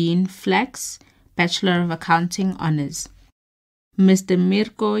 Jason Dean Flax, Bachelor of Accounting Honours. Mr.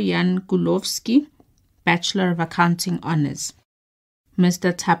 Mirko Jan Gulovsky, Bachelor of Accounting Honours.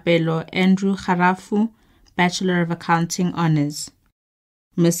 Mr. Thapelo Andrew Harafu, Bachelor of Accounting Honours.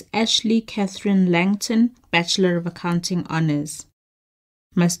 Ms. Ashley Catherine Langton, Bachelor of Accounting Honours.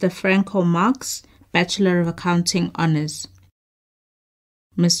 Mr. Franco Marx, Bachelor of Accounting Honours.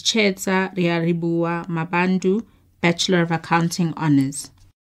 Ms. Chetsa Riaribua Mabandu, Bachelor of Accounting Honours.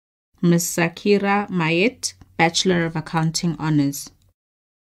 Ms. Sakira Mayet, Bachelor of Accounting Honours.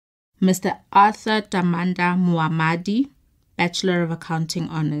 Mr. Arthur Damanda Muhammadi, Bachelor of Accounting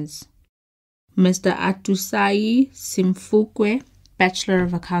Honours. Mr. Atusai Simfukwe, Bachelor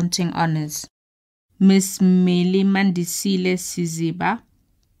of Accounting Honours. Ms. Meli Mandisile Siziba,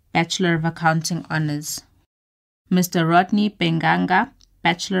 Bachelor of Accounting Honours. Mr. Rodney Benganga,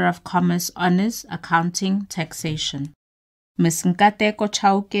 Bachelor of Commerce Honours, Accounting, Taxation. Ms. Nkateko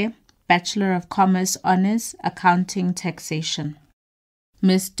Chauke, Bachelor of Commerce Honours, Accounting, Taxation.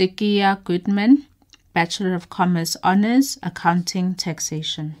 Ms. Dikia Goodman, Bachelor of Commerce Honours, Accounting,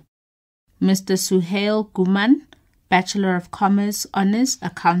 Taxation. Mr. Suhail Guman, Bachelor of Commerce Honours,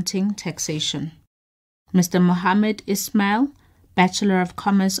 Accounting, Taxation. Mr. Mohammed Ismail, Bachelor of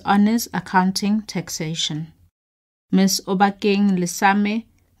Commerce Honours, Accounting, Taxation. Ms. Obakeng Lisame,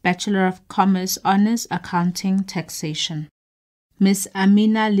 Bachelor of Commerce Honours, Accounting, Taxation. Ms.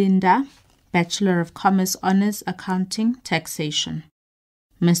 Amina Linda, Bachelor of Commerce Honours, Accounting, Taxation.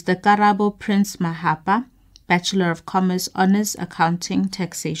 Mr. Karabo Prince Mahapa, Bachelor of Commerce Honours, Accounting,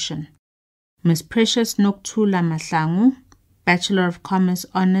 Taxation. Ms. Precious Noktula Mahlangu, Bachelor of Commerce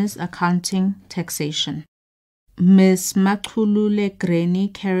Honours, Accounting, Taxation. Ms. Makulule Greni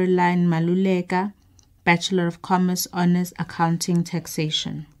Caroline Malulega, Bachelor of Commerce Honours, Accounting,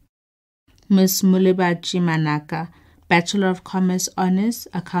 Taxation. Ms. Mulibaji Manaka, Bachelor of Commerce Honours,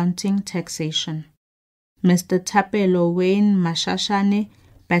 Accounting, Taxation. Mr. Tapelo Wayne Mashashane,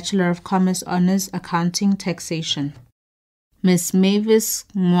 Bachelor of Commerce Honours, Accounting, Taxation. Ms. Mavis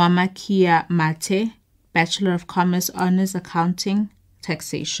Mwamakia Mate, Bachelor of Commerce Honours, Accounting,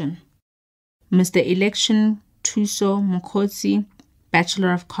 Taxation. Mr. Election Tuso Mukotsi,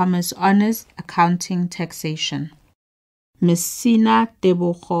 Bachelor of Commerce Honours, Accounting, Taxation. Ms. Sina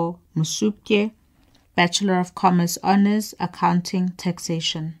Tebogo Musupke, Bachelor of Commerce Honours, Accounting,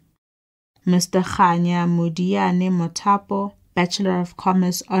 Taxation. Mr. Khanya Mudiane Motapo, Bachelor of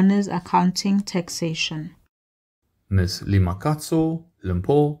Commerce Honours, Accounting, Taxation. Ms. Limakatso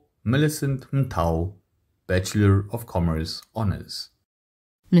Limpo Millicent Mtao, Bachelor of Commerce Honours.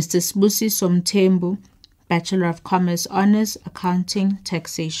 Mr. Sbusi Somtembu, Bachelor of Commerce Honours, Accounting,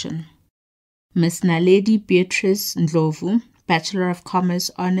 Taxation. Ms. Naledi Beatrice Ndlovu, Bachelor of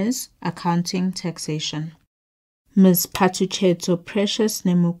Commerce Honours, Accounting, Taxation. Ms. Patucheto Precious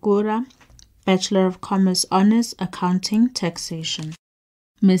Nemukura, Bachelor of Commerce Honours, Accounting, Taxation.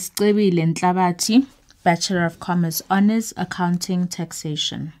 Ms. Cebile Ntlabati, Bachelor of Commerce Honours, Accounting,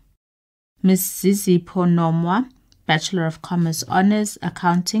 Taxation. Ms. Zizipho Nomwa, Bachelor of Commerce Honours,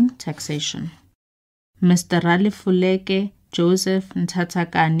 Accounting, Taxation. Mr. Ralifuleke Joseph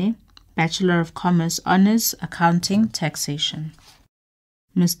Ntatakane, Bachelor of Commerce Honours, Accounting, Taxation.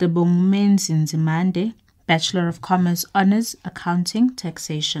 Mr. Bongumenzi Nzimande, Bachelor of Commerce Honours, Accounting,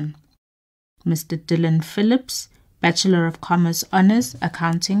 Taxation. Mr. Dylan Phillips, Bachelor of Commerce Honours,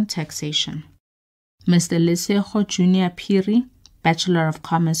 Accounting, Taxation. Mr. Lesejo Junior Piri, Bachelor of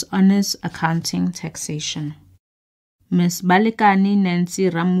Commerce Honours, Accounting, Taxation. Ms. Balikani Nancy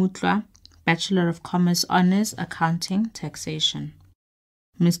Ramutla, Bachelor of Commerce Honours, Accounting, Taxation.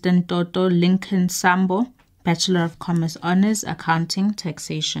 Mr. Ntoto Lincoln Sambo, Bachelor of Commerce Honours, Accounting,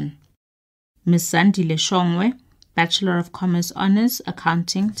 Taxation. Ms. Sandile Shongwe, Bachelor of Commerce Honours,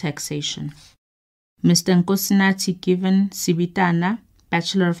 Accounting, Taxation. Mr. Nkosinati Given Sibitana,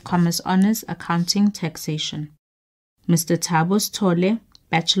 Bachelor of Commerce Honours, Accounting, Taxation. Mr. Tabos Tole,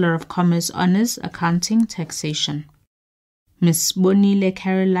 Bachelor of Commerce Honours, Accounting, Taxation. Ms. Bonile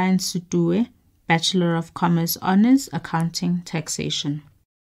Caroline Sudue, Bachelor of Commerce Honours, Accounting, Taxation.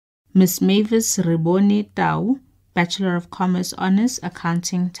 Ms. Mavis Riboni Tau, Bachelor of Commerce Honours,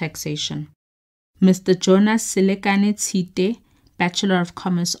 Accounting, Taxation. Mr. Jonas Silekane Tsite, Bachelor of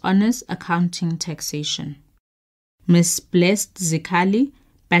Commerce Honours, Accounting, Taxation. Ms. Blessed Zikali,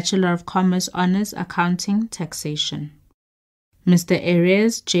 Bachelor of Commerce Honours, Accounting, Taxation. Mr.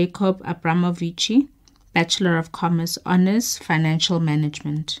 Erez Jacob Abramovici, Bachelor of Commerce Honours, Financial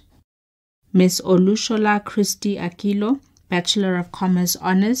Management. Ms. Olushola Christy Akilo, Bachelor of Commerce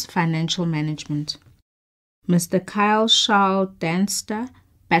Honours, Financial Management. Mr. Kyle Charles Danster,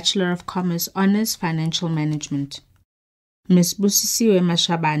 Bachelor of Commerce Honours, Financial Management. Ms. Busisiwe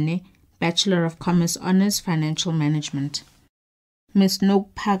Mashabane, Bachelor of Commerce Honours, Financial Management. Ms.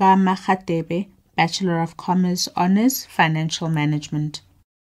 Nokpaga Makhatebe, Bachelor of Commerce Honours, Financial Management.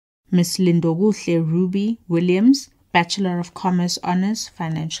 Ms. Lindobuhle Ruby Williams, Bachelor of Commerce Honours,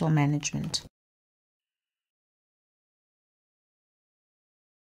 Financial Management.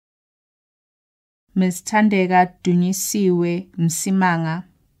 Ms. Tandega Dunyisiwe Msimanga,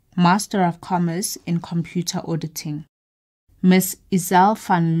 Master of Commerce in Computer Auditing. Ms. Isel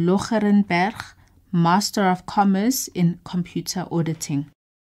van Locherenberg, Master of Commerce in Computer Auditing.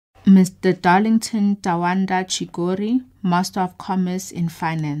 Mr. Darlington Tawanda Chigori, Master of Commerce in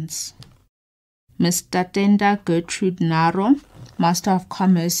Finance. Ms. Tatenda Gertrude Naro, Master of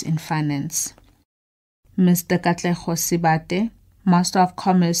Commerce in Finance. Mr. Katleho Sibate, Master of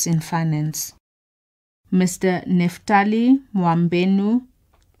Commerce in Finance. Mr. Neftali Mwambenu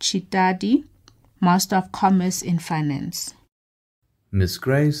Chitadi, Master of Commerce in Finance. Ms.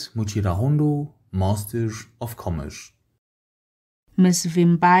 Grace Muchirahondo, Master of Commerce. Ms.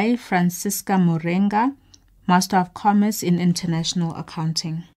 Vimbai Francisca Morenga, Master of Commerce in International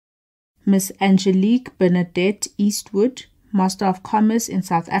Accounting. Ms. Angelique Bernadette Eastwood, Master of Commerce in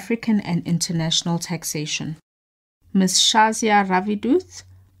South African and International Taxation. Ms. Shazia Raviduth,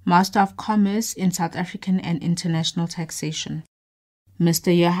 Master of Commerce in South African and International Taxation.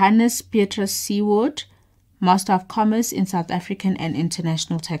 Mr. Johannes Petrus Seaward, Master of Commerce in South African and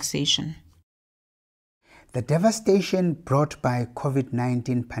International Taxation. The devastation brought by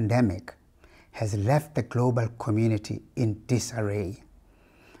COVID-19 pandemic has left the global community in disarray.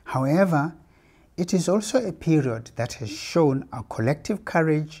 However, it is also a period that has shown our collective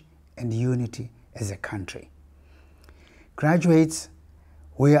courage and unity as a country. Graduates,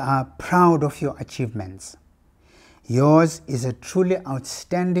 we are proud of your achievements. Yours is a truly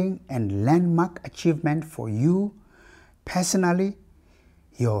outstanding and landmark achievement for you personally,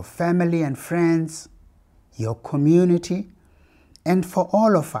 your family and friends, your community, and for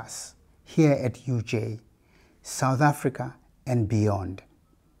all of us here at UJ, South Africa, and beyond.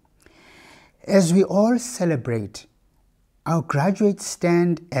 As we all celebrate, our graduates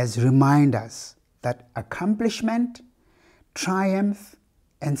stand as reminders that accomplishment, triumph,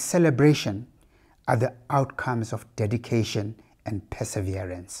 and celebration are the outcomes of dedication and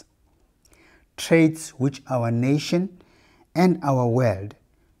perseverance, traits which our nation and our world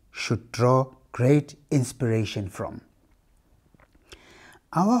should draw great inspiration from.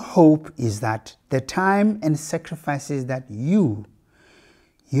 Our hope is that the time and sacrifices that you,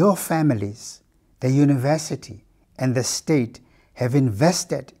 your families, the university, and the state have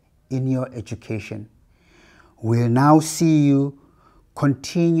invested in your education will now see you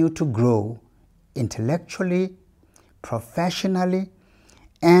continue to grow intellectually, professionally,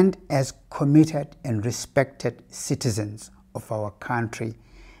 and as committed and respected citizens of our country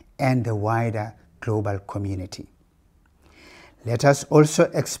and the wider global community. Let us also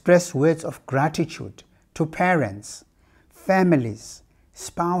express words of gratitude to parents, families,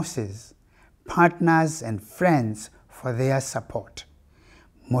 spouses, partners, and friends for their support,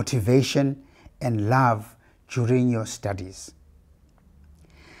 motivation, and love during your studies.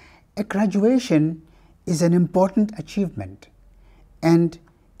 A graduation is an important achievement, and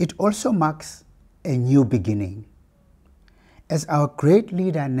it also marks a new beginning. As our great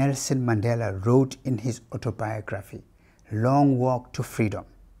leader Nelson Mandela wrote in his autobiography, Long Walk to Freedom,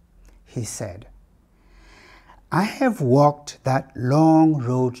 he said, "I have walked that long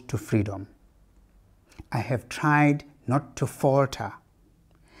road to freedom. I have tried not to falter.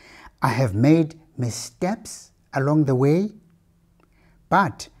 I have made missteps along the way,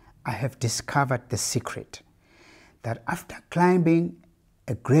 but I have discovered the secret that after climbing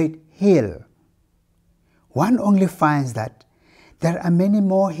a great hill, one only finds that there are many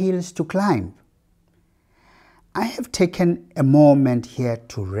more hills to climb. I have taken a moment here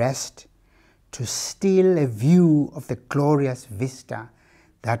to rest, to steal a view of the glorious vista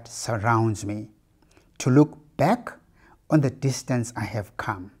that surrounds me, to look back on the distance I have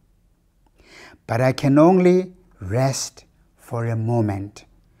come. But I can only rest for a moment,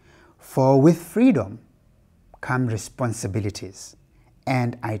 for with freedom come responsibilities,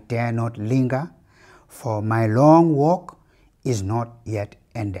 and I dare not linger, for my long walk is not yet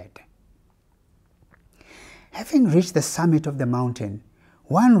ended." Having reached the summit of the mountain,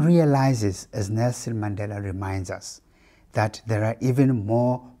 one realizes, as Nelson Mandela reminds us, that there are even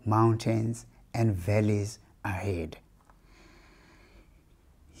more mountains and valleys ahead.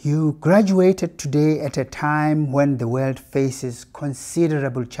 You graduated today at a time when the world faces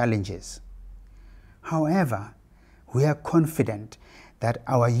considerable challenges. However, we are confident that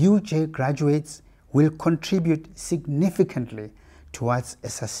our UJ graduates will contribute significantly towards a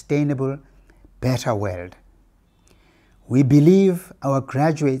sustainable, better world. We believe our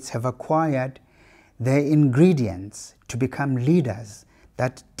graduates have acquired the ingredients to become leaders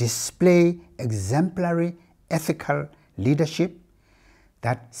that display exemplary ethical leadership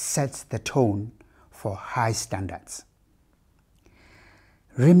that sets the tone for high standards.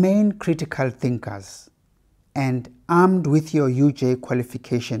 Remain critical thinkers and, armed with your UJ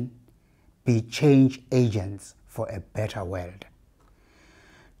qualification, be change agents for a better world.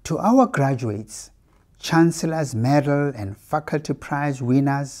 To our graduates, Chancellor's Medal and Faculty Prize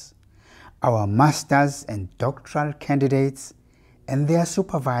winners, our Masters and Doctoral candidates, and their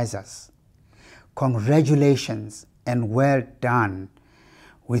supervisors, congratulations and well done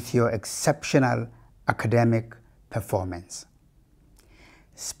with your exceptional academic performance.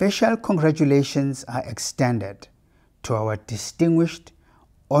 Special congratulations are extended to our distinguished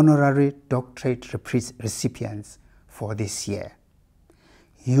honorary doctorate recipients for this year.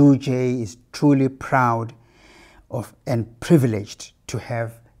 UJ is truly proud of and privileged to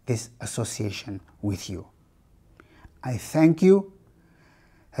have this association with you. I thank you.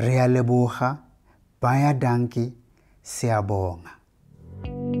 Rea leboga, baya danki, siyabonga.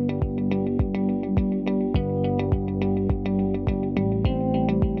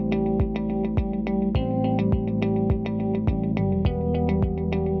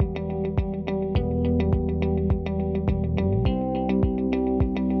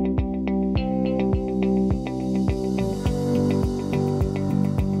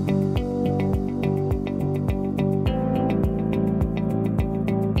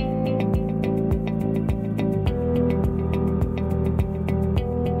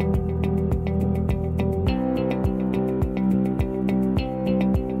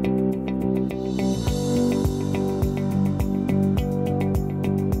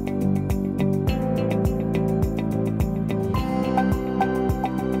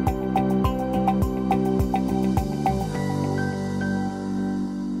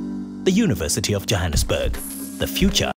 The University of Johannesburg, the future